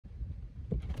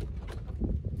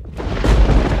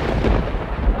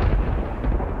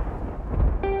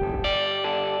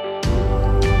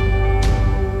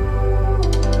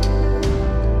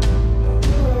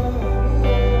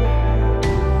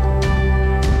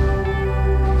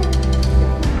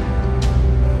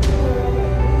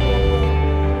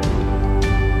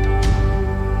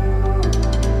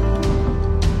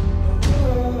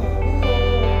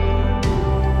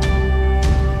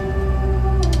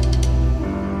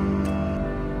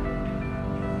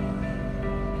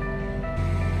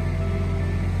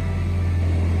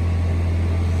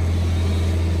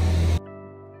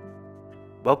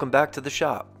Welcome back to the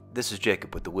shop. This is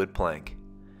Jacob with the Wood Plank.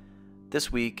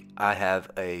 This week I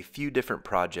have a few different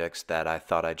projects that I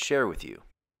thought I'd share with you.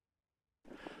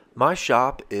 My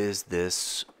shop is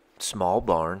this small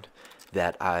barn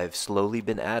that I've slowly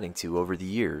been adding to over the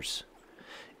years.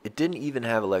 It didn't even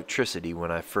have electricity when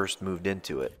I first moved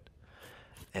into it,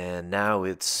 and now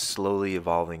it's slowly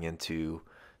evolving into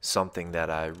something that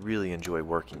I really enjoy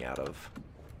working out of.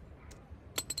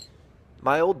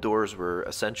 My old doors were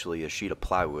essentially a sheet of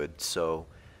plywood, so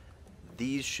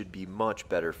these should be much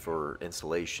better for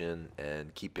insulation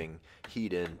and keeping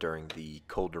heat in during the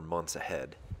colder months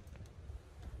ahead.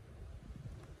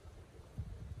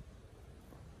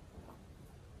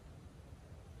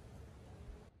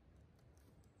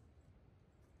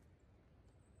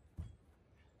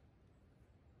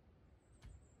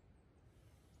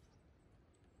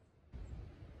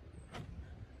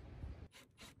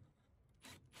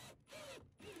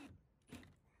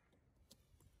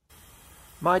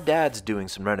 My dad's doing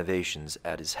some renovations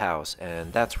at his house,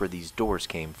 and that's where these doors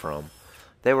came from.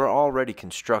 They were already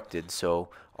constructed, so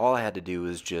all I had to do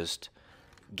was just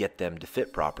get them to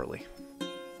fit properly.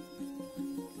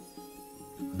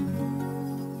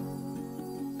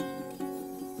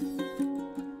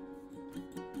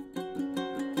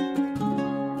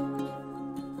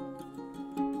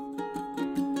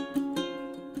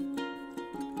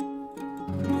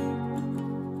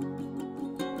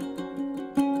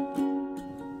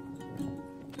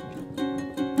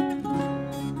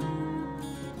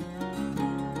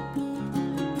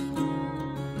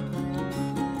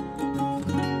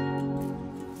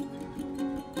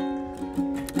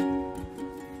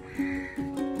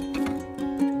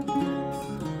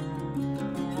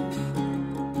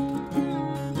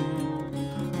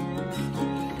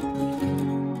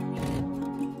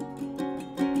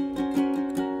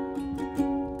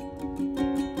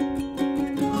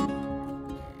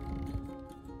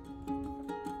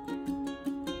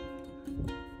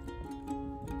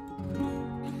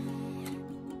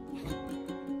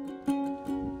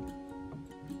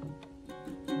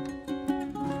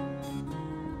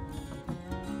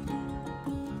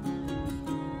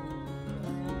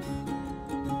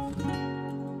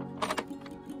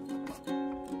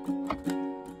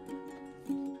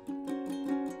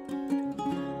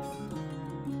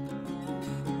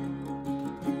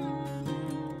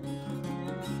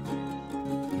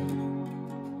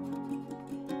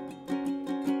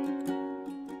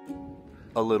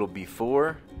 A little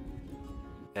before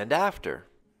and after.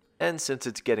 And since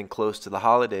it's getting close to the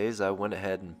holidays, I went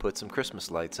ahead and put some Christmas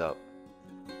lights up.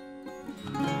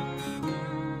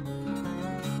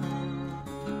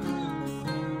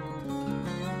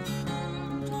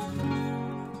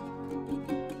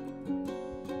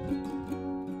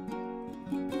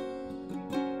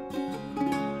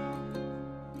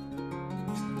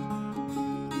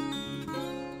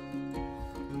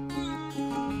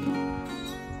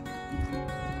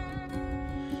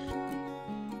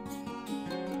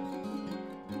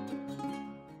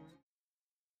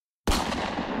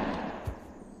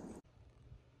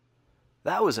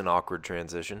 That was an awkward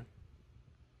transition.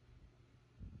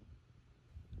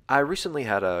 I recently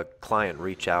had a client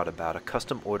reach out about a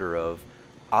custom order of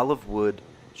OLIVEWOOD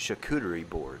Charcuterie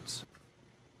boards.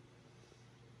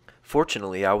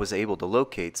 Fortunately, I was able to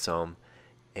locate some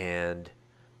and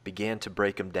began to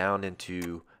break them down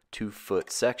into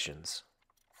 2-foot sections.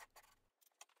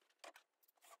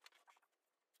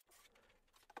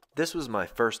 This was my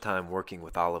first time working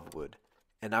with olive wood,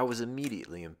 and I was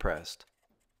immediately impressed.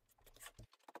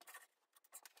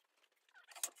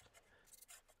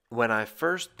 When I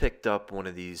first picked up one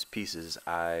of these pieces,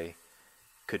 I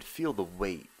could feel the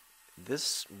weight.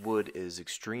 This wood is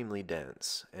extremely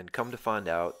dense, and come to find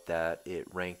out that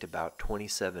it ranked about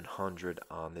 2700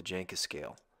 on the Janka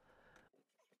scale.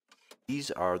 These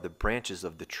are the branches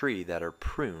of the tree that are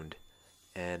pruned,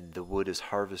 and the wood is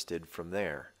harvested from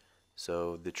there.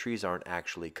 So the trees aren't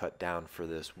actually cut down for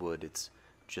this wood, it's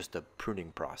just a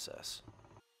pruning process.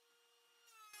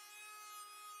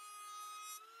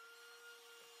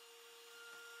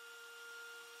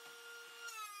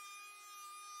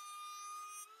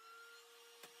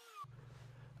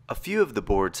 A few of the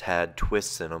boards had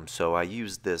twists in them, so I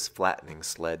used this flattening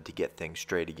sled to get things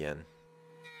straight again.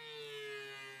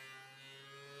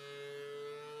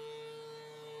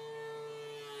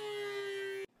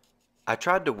 I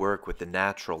tried to work with the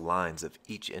natural lines of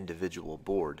each individual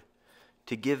board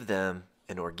to give them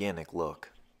an organic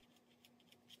look.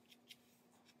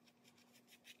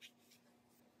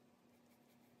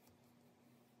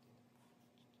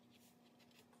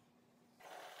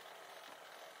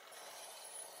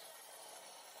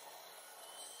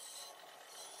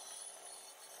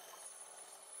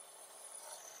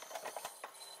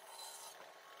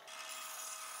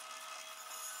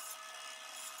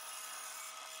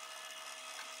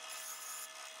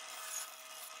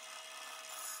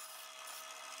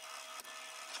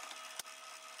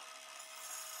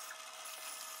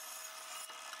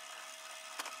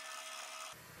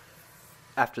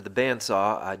 After the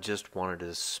bandsaw, I just wanted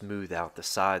to smooth out the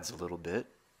sides a little bit.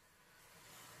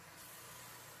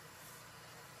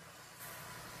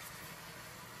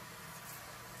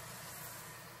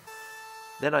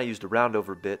 Then I used a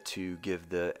roundover bit to give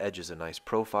the edges a nice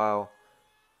profile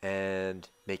and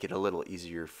make it a little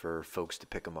easier for folks to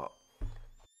pick them up.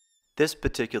 This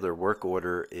particular work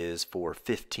order is for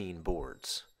 15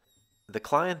 boards. The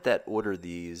client that ordered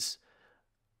these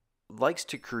likes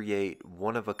to create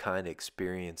one-of-a-kind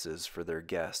experiences for their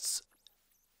guests.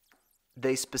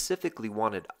 They specifically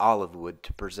wanted olive wood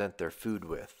to present their food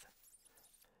with.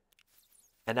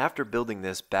 And after building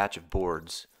this batch of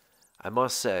boards, I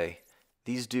must say,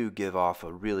 these do give off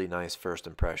a really nice first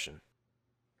impression.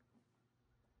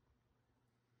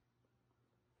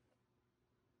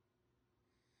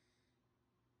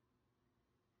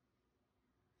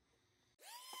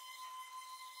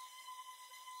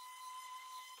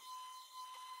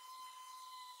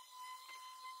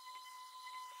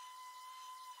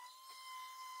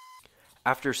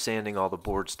 After sanding all the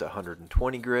boards to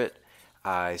 120 grit,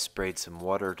 I sprayed some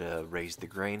water to raise the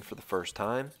grain for the first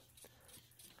time.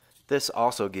 This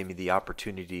also gave me the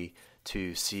opportunity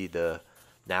to see the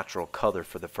natural color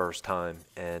for the first time,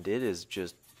 and it is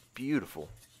just beautiful.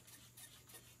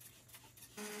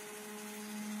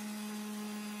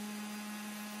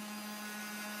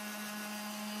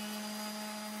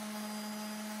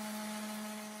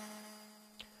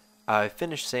 I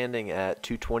finished sanding at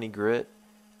 220 grit,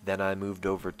 then I moved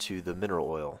over to the mineral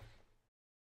oil.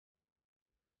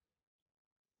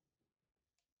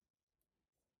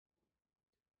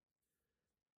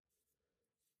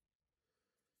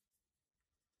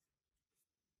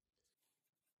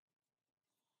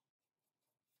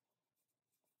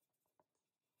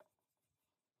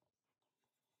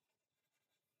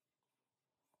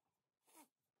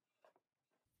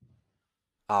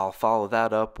 I'll follow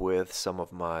that up with some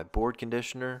of my board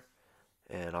conditioner,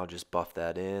 and I'll just buff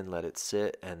that in, let it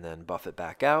sit, and then buff it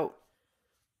back out.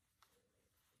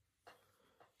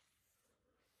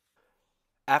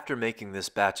 After making this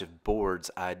batch of boards,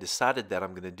 I decided that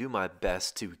I'm going to do my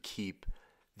best to keep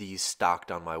these stocked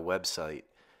on my website.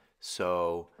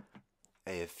 So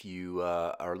if you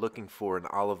are looking for an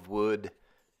olive wood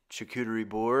charcuterie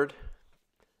board,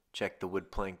 check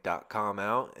thewoodplank.com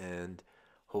out, and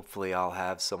hopefully I'll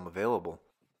have some available.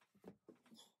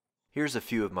 Here's a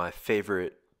few of my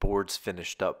favorite boards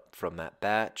finished up from that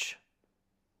batch.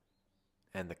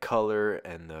 And the color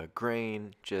and the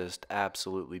grain, just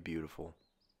absolutely beautiful.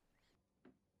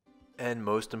 And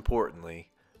most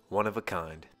importantly, one of a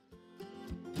kind.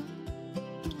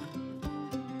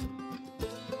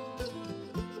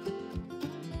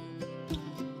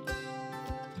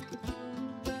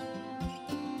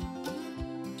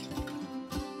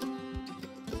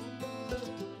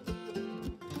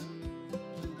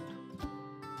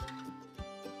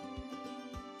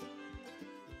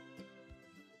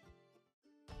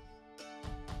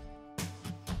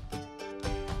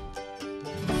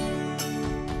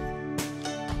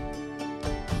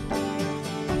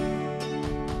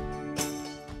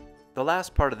 The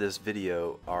last part of this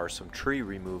video are some tree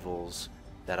removals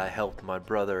that I helped my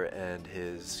brother and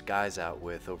his guys out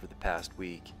with over the past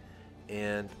week.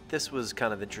 And this was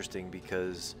kind of interesting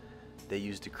because they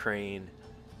used a crane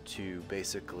to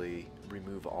basically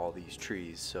remove all these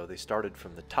trees. So they started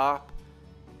from the top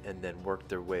and then worked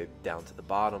their way down to the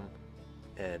bottom,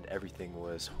 and everything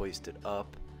was hoisted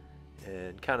up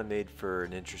and kind of made for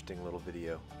an interesting little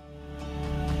video.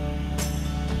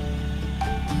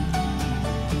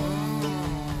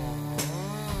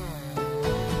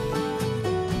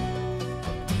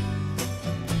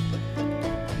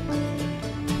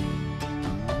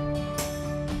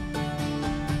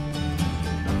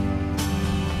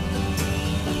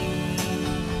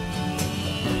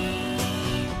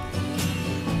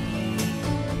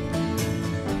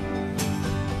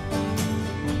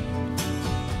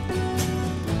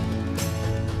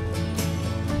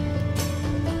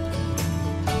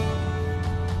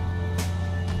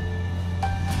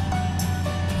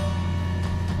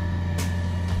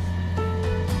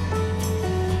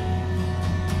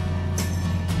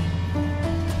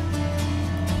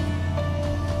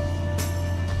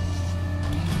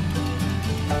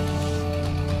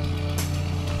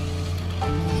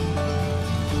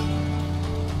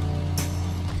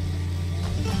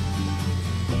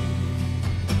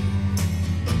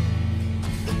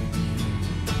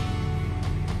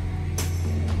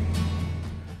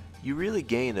 You really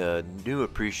gain a new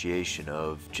appreciation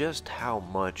of just how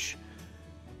much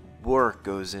work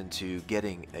goes into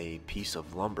getting a piece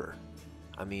of lumber.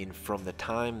 I mean, from the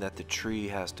time that the tree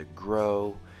has to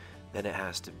grow, then it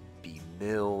has to be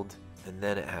milled, and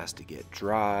then it has to get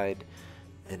dried,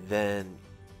 and then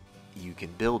you can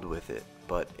build with it.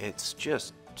 But it's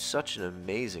just such an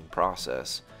amazing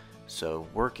process. So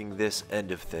working this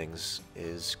end of things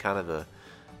is kind of a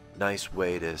nice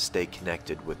way to stay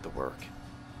connected with the work.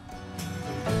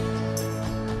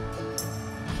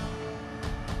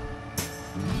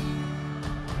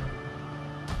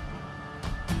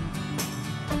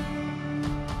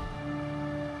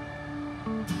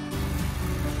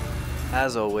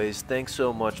 As always, thanks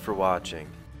so much for watching.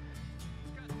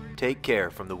 Take care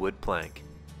from the wood plank,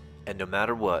 and no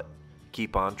matter what,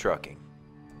 keep on trucking.